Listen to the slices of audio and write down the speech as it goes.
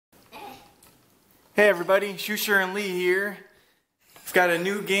Hey everybody, Shusher and Lee here. We've got a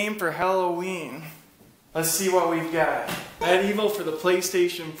new game for Halloween. Let's see what we've got. Medievil for the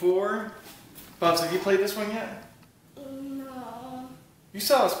PlayStation 4. Bubs, have you played this one yet? No. You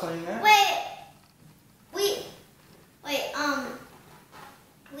saw us playing that.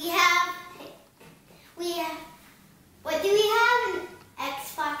 Do we have an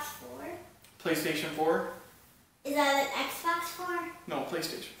Xbox 4? PlayStation 4? Is that an Xbox 4? No,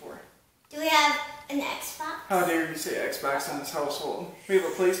 PlayStation 4. Do we have an Xbox? How dare you say Xbox in this household? We have a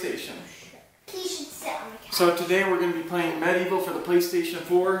PlayStation. He should sit on the couch. So today we're going to be playing Medieval for the PlayStation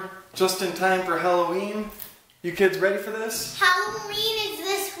 4, just in time for Halloween. You kids ready for this? Halloween is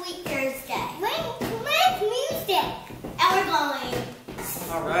this week, Thursday. When's music? And we're going.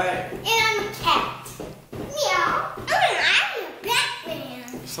 Alright. And I'm a cat. Meow. I'm a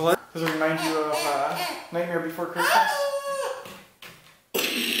Batman. So does it remind you of Nightmare Before Christmas?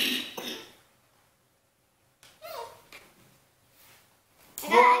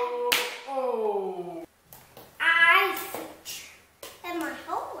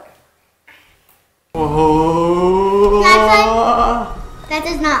 Whoa. That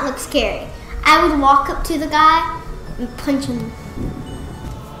does not look scary. I would walk up to the guy and punch him.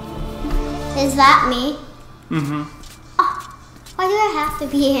 Is that me? Mm-hmm. Oh, why do I have to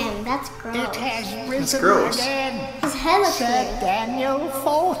be him? That's gross. It has risen gross. again. His head looks Sir weird. Daniel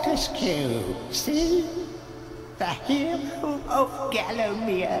Fortescue. See? The hero of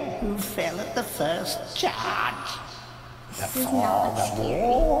Gallowmere who fell at the first charge. The fog of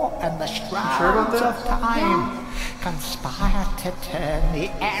war and the shrouds of time conspire to turn the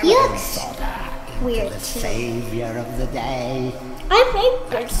arrow fodder into the savior of the day. I think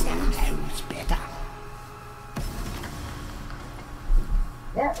But this who knows better?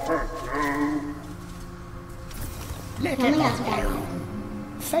 Let it alone.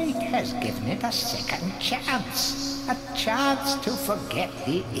 Fate has given it a second chance. A chance to forget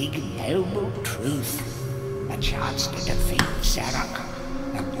the ignoble truth. A chance to defeat Sarek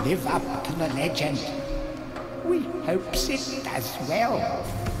and live up to the legend. We hopes it does well.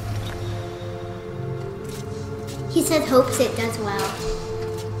 He said hopes it does well.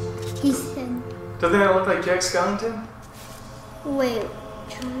 He said... Doesn't that look like Jack Skellington? Wait,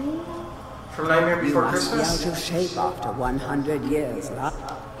 try? From Nightmare You Before must be Christmas? out of shape after 100 years, lad.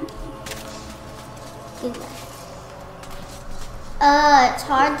 It's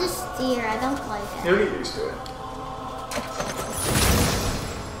hard to steer. I don't like it. You'll get used to it.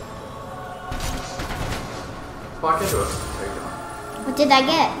 Walk into it. There you go. What did I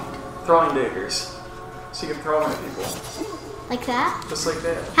get? Throwing daggers. So you can throw them at people. Like that? Just like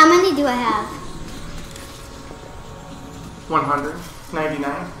that. How many do I have?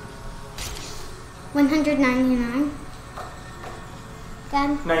 199. 199?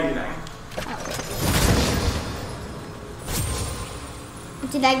 Dad? 99.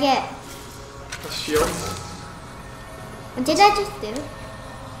 What did I get? A shield. What did I just do?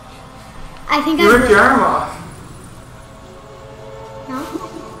 I think You I ripped your arm off. No?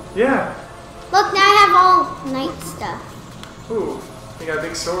 Yeah. Look, now I have all night stuff. Ooh. You got a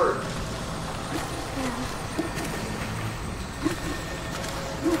big sword.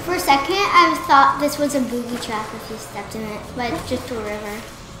 For a second, I thought this was a booby trap if you stepped in it, but it's just a river.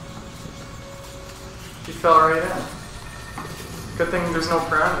 You fell right in. Good thing there's no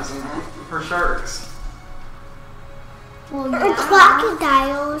piranhas in there. Or sharks. Well, yeah.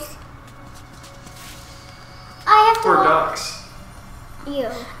 Crocodiles. I have to Or walk. ducks. Ew.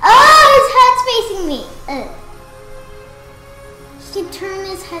 Oh, his head's facing me. Ugh. He should turn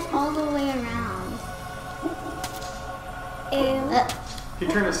his head all the way around. Ew. He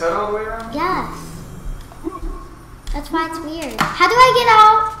turned his head all the way around? Yes. That's why it's weird. How do I get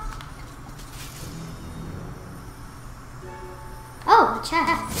out? Oh, a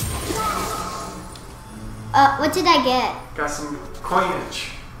chest. What did I get? Got some coinage.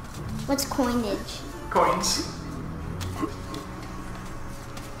 What's coinage? Coins.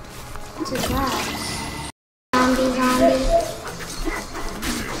 What is that? Zombie.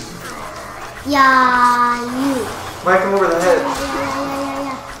 Yeah, you. Whack him over the head.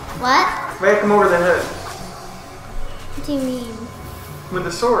 Yeah. What? Whack him over the head. What do you mean? With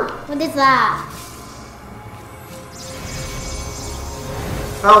the sword. What is that?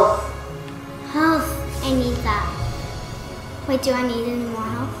 Help. Health. I need that. Wait, do I need any more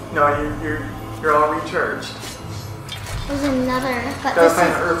health? No, you're all recharged. There's another, but Gotta this find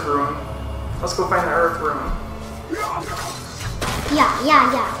is... the earth rune. Let's go find the earth rune. Yeah.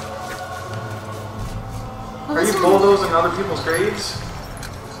 Oh, Are you this one- bulldozing other people's graves?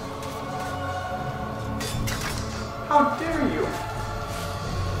 How dare you?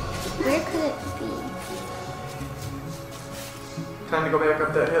 Where could it be? Time to go back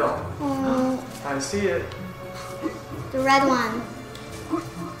up that hill. Oh, I see it. the red one.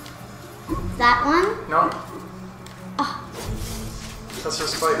 That one? No, Oh. that's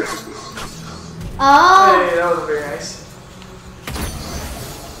just spider. Oh. Hey, that wasn't very nice.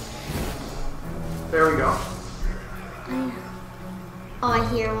 There we go. Oh, I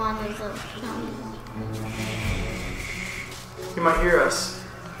hear one of those. You might hear us.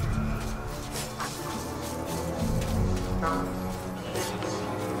 No.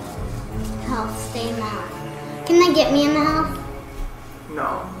 Health, stay long. Can they get me in the house?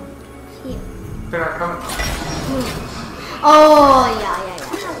 No. Here. They're not coming. Oh, yeah.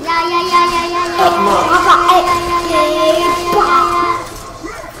 Up 'em up.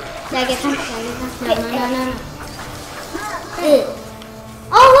 Yeah, get some. No.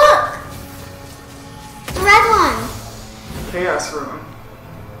 Oh, look! The red one. Chaos rune.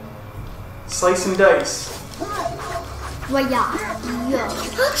 Slice and dice. Well, yeah.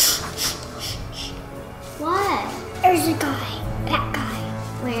 What? There's a guy. That guy.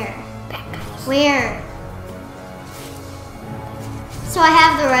 Where? That guy. Where? So I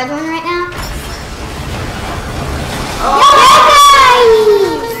have the red one right now?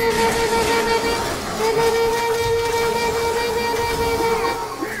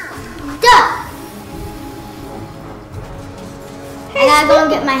 Duh! I gotta go and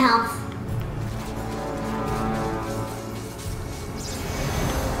get my health.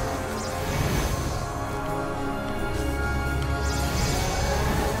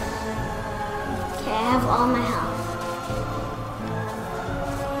 Okay, I have all my health.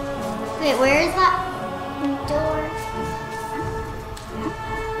 Wait, where is that door?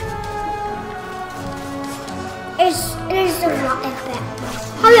 There's the rock at that.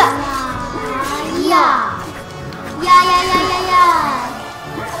 Oh yeah. Yeah.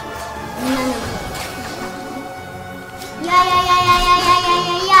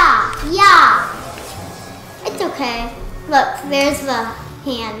 Yeah. It's okay. Look, there's the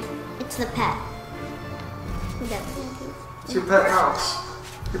hand. It's the pet. It's your pet mouse.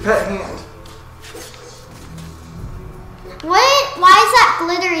 Your pet hand. What? Why is that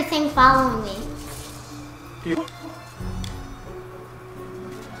glittery thing following me? You-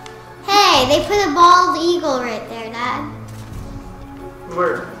 Hey, they put a bald eagle right there, Dad.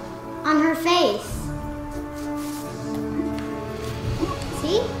 Where? On her face.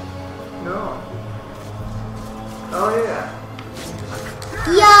 See? No. Oh yeah.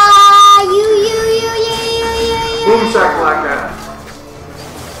 Yeah, you. Boom shakalaka.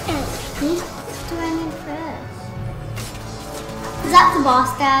 Do I need press? Is that the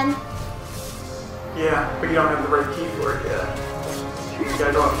boss, Dad? Yeah, but you don't have the right key for it yet. You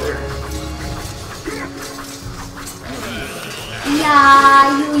gotta go up there.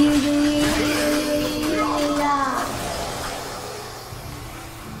 Yeah, you.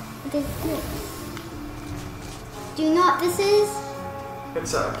 What is this? Do you know what this is?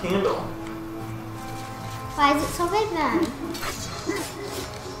 It's a candle. Why is it so big then?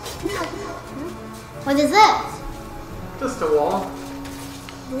 What is this? Just a wall.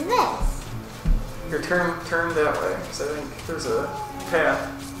 What is this? You're turn that way, because I think there's a path.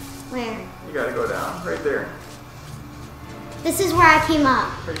 Where? You gotta go down, right there. This is where I came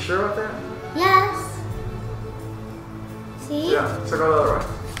up. Are you sure about that? Yes. See? Yeah, so go the other way.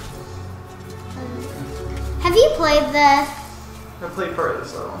 Have you played this? I played part of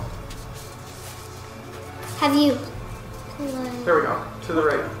this level. Have you? There we go, to the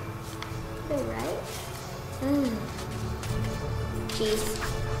right. Right? Jeez.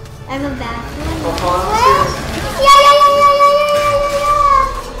 I have a bathroom. Oh, hold on, Yeah.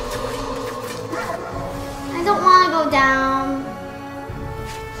 I don't want to go down.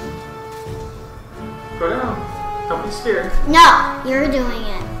 Go down. Don't be scared. No, you're doing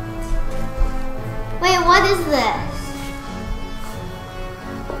it. Wait, what is this?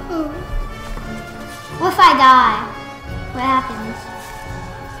 What if I die? What happens?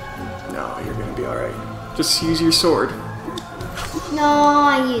 No, you're gonna be alright. Just use your sword.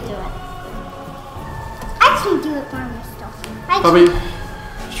 No, you do it. I can do it by myself. Bubby,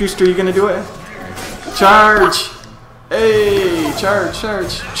 Schuster, you gonna do it? Charge! Hey, charge.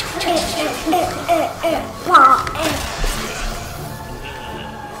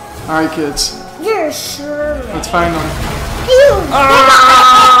 Alright, kids. You're sure. Let's find one.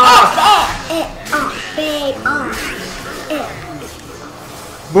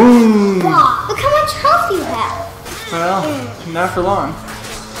 Boom! Look how much health you have. Well, not for long.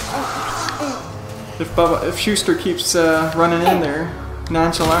 If Schuster keeps running in there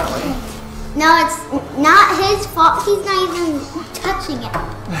nonchalantly. No, it's not his fault. He's not even touching it.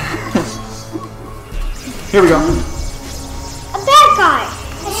 Here we go. A bad guy.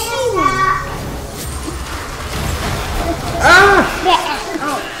 I see one. Ah!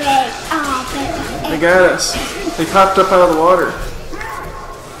 They got us. They popped up out of the water.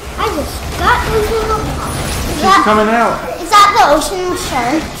 I just got those little. He's coming out. Is that the ocean with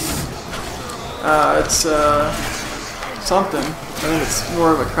sharks? It's something. I think it's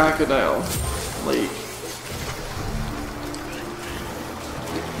more of a crocodile lake.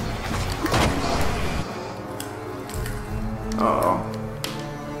 Uh-oh.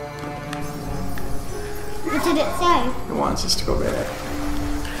 What did it say? It wants us to go back.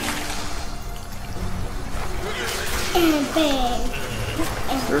 And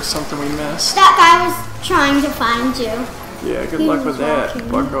big. There's something we missed. That guy was trying to find you. Yeah, good He luck was with that, walking.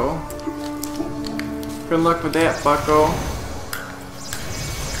 bucko. Good luck with that, bucko.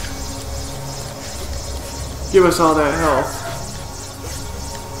 Give us all that health.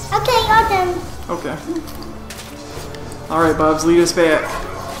 Okay, you're done. Okay. Alright, Bubs, lead us back.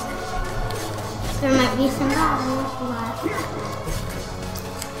 There might be some guys left.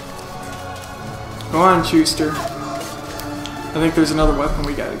 Go on, Schuster. I think there's another weapon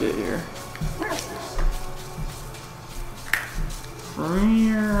we gotta get here.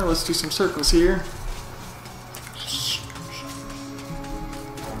 Let's do some circles here.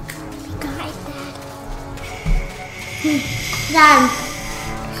 Dad,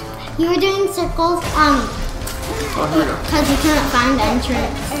 you were doing circles, Oh, here we go. because you couldn't find the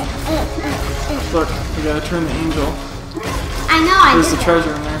entrance. Look, we gotta turn the angel. I know, I There's did the it.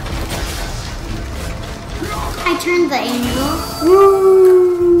 treasure in there. I turned the angel.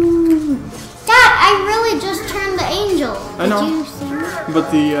 Woo! Dad, I really just turned the angel. I know. Did you see it?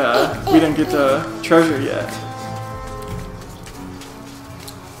 But we didn't get the treasure yet.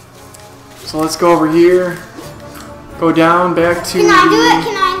 So let's go over here. Go down, back to... Can I do it?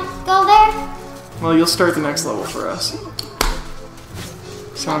 Can I go there? Well, you'll start the next level for us.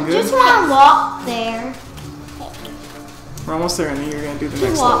 Sound good? Just want to walk there. We're almost there, and then you're gonna do the He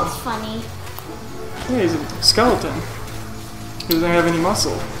next walks level. funny. Yeah, he's a skeleton. He doesn't have any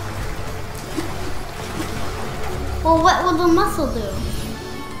muscle. Well, what will the muscle do?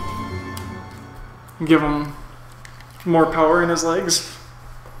 Give him more power in his legs.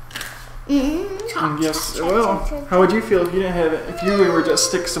 And yes, well, how would you feel if you didn't have it? If you were just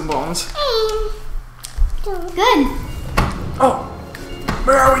sticks and bones? Good. Oh,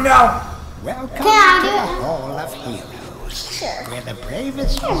 where are we now? Welcome Can I to do the it? Hall of Heroes, Sure. where the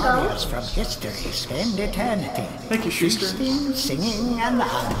bravest warriors from history spend eternity. Thank you, Schuster. Feasting, singing, and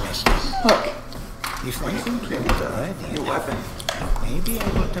arm wrestling. Look, If they think you're worthy new enough, weapon. I may be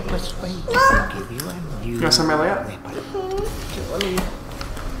able to persuade you to give you a new You want some of my lap? weapon. Let me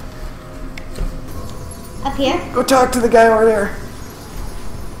Up here? go talk to the guy over there.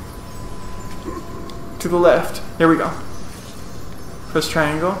 To the left. There we go. Press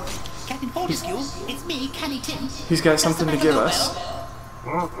triangle. Captain Fortescue, it's me, Canny Tim. He's got something to give us.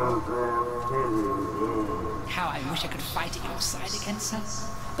 How I wish I could fight at your side again, sir.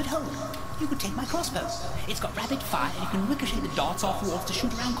 But hold, you could take my crossbow. It's got rapid fire and you can ricochet the darts off walls to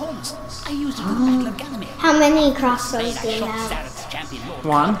shoot around corners. I used it for the Battle of Galloway. How many crossbows do I you shot have? Zaren's champion lord.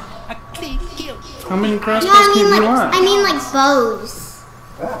 One. A clean kill. How many No, crossbows do you want? I mean like bows.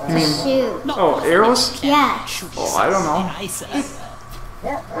 You mean, Shoot. Not oh, arrows? Yeah. Oh, I don't know. Aye, sir.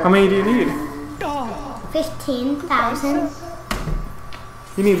 How many do you need? Oh, 15,000.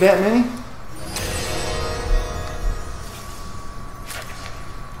 You need that many?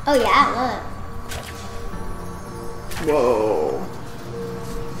 Oh yeah, Whoa.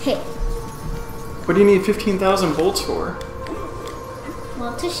 look. Hey. What do you need 15,000 bolts for?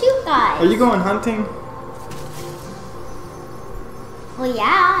 Well, to shoot guys. Are you going hunting? Well,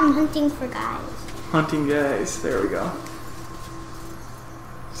 yeah, I'm hunting for guys. Hunting guys. There we go.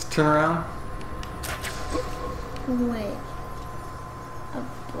 Just turn around. Wait.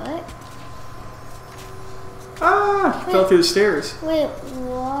 What? Ah! Fell through the stairs. Wait,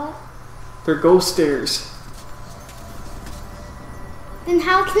 what? They're ghost stairs. Then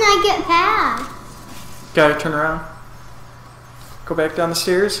how can I get past? Gotta turn around. Go back down the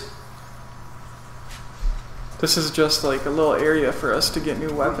stairs. This is just like a little area for us to get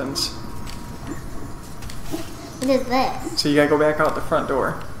new weapons. What is this? So you gotta go back out the front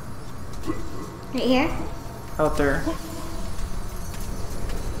door. Right here? Out there.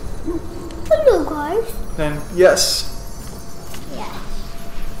 Hello, guys. Then, yes. Yeah.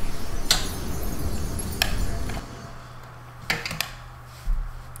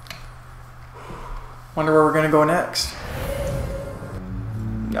 Wonder where we're gonna go next.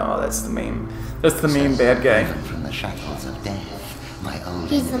 No, that's the main bad guy. From the shackles of death. My old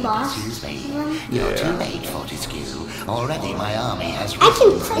He's the enemy boss. pursues me. You're too late, Fortescue. Already my army has I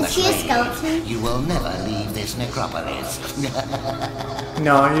can risen from the see a grave. skeleton. You will never leave this necropolis.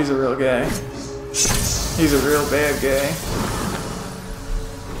 No, he's a real guy. He's a real bad guy.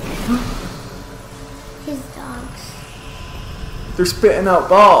 His dogs. They're spitting out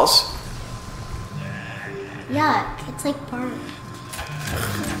balls. Yuck, it's like burnt.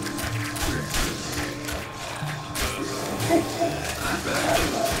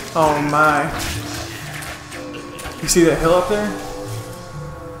 Oh my. You see that hill up there?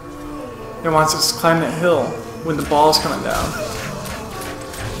 It wants us to climb that hill when the ball's coming down.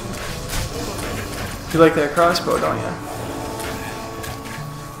 You like that crossbow, don't you?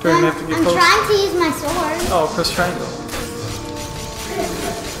 Do I have to get I'm close? trying to use my sword. Oh, press triangle.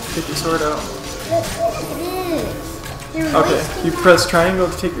 Take your sword out. It is. You're Okay, wasting you my- press triangle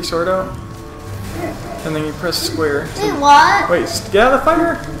to take your sword out. And then you press square. Wait, what? Wait, get out of the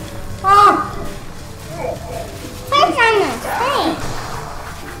fire! Oh. Fire's on this. Hey.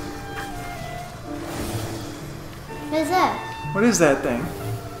 What is that? What is that thing?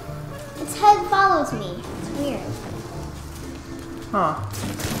 Its head follows me. It's weird. Huh.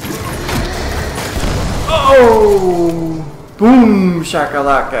 Oh! Boom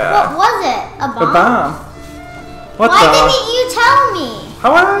shakalaka! What was it? A bomb? The bomb. What Why the? didn't you tell me? How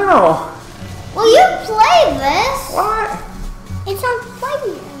would I know? Well, you play this. What? It's on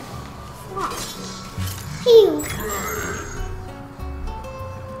fire. Pew.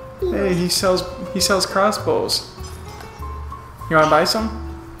 Hey, he sells crossbows. You wanna buy some?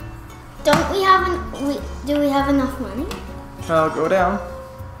 Don't we have do we have enough money? I'll go down.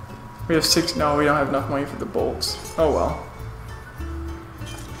 We have 6. No, we don't have enough money for the bolts. Oh well.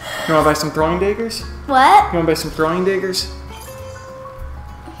 You wanna buy some throwing daggers? What? You wanna buy some throwing daggers?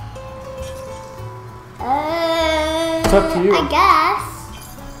 It's up to you. I guess.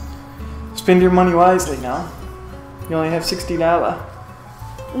 Spend your money wisely now. You only have $60.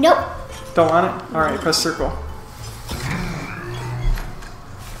 Nope. Don't want it? Alright, press circle.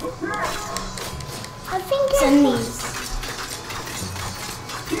 I think send these.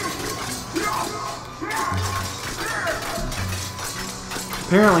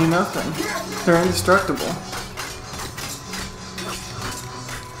 Apparently nothing. They're indestructible.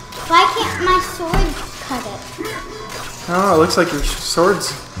 Why can't my sword cut it? Oh, it looks like your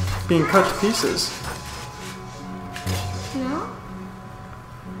sword's being cut to pieces. No?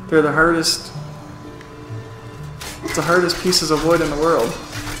 They're the hardest. It's the hardest pieces of wood in the world.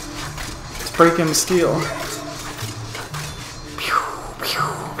 It's breaking steel.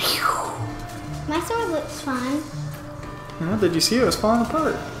 My sword looks fine. Oh, did you see it was falling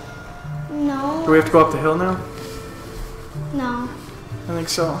apart? No. Do we have to go up the hill now? No. I think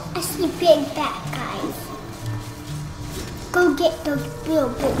so. I see big bad guys. Go get those real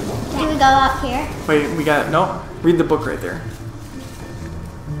big bad guys. Do we go up here? Wait, we got no. Read the book right there.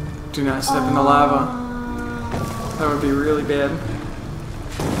 Do not step in the lava. That would be really bad.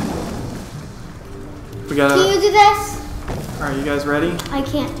 We Can gotta. you do this? Alright, you guys ready? I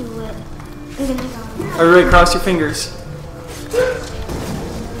can't do it. I'm gonna go. Everybody cross your fingers.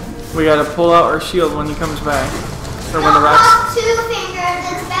 We gotta pull out our shield when he comes back. Or when the Don't rocks. cross 2 fingers,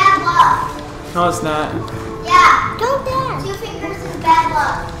 it's bad luck. No, it's not. Yeah. Don't dare. 2 fingers is bad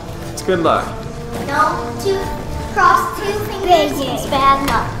luck. It's good luck. No, cross 2 fingers is bad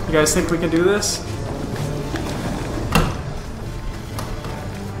luck. You guys think we can do this?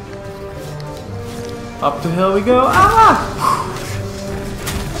 Up the hill we go. Ah!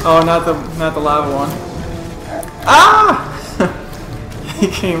 Oh, not the lava one. Ah! He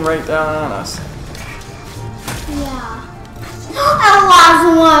came right down on us. Yeah. I lost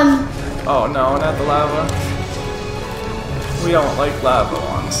one. Oh no, not the lava. We don't like lava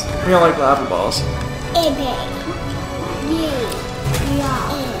ones. We don't like lava balls. Yeah.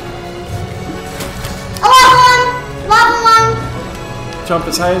 Lava one. Lava one. Jump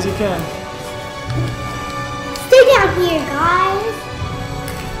as high as you can. Stay down here, guys.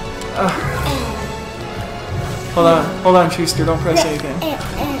 Hold on, Schuster. Don't press anything.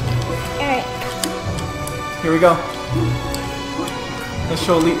 Alright. Here we go.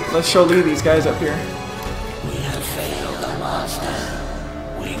 Let's show Lee these guys up here. We have failed the master.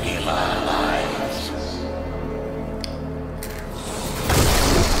 We give our lives.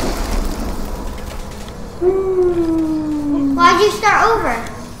 Why'd you start over?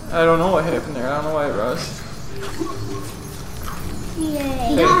 I don't know what happened there. I don't know why it rose. Yeah.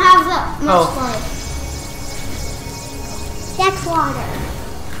 You don't have that much life. That's water.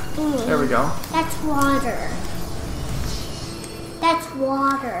 There we go. That's water. That's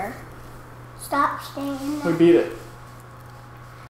water. Stop staying. We beat it.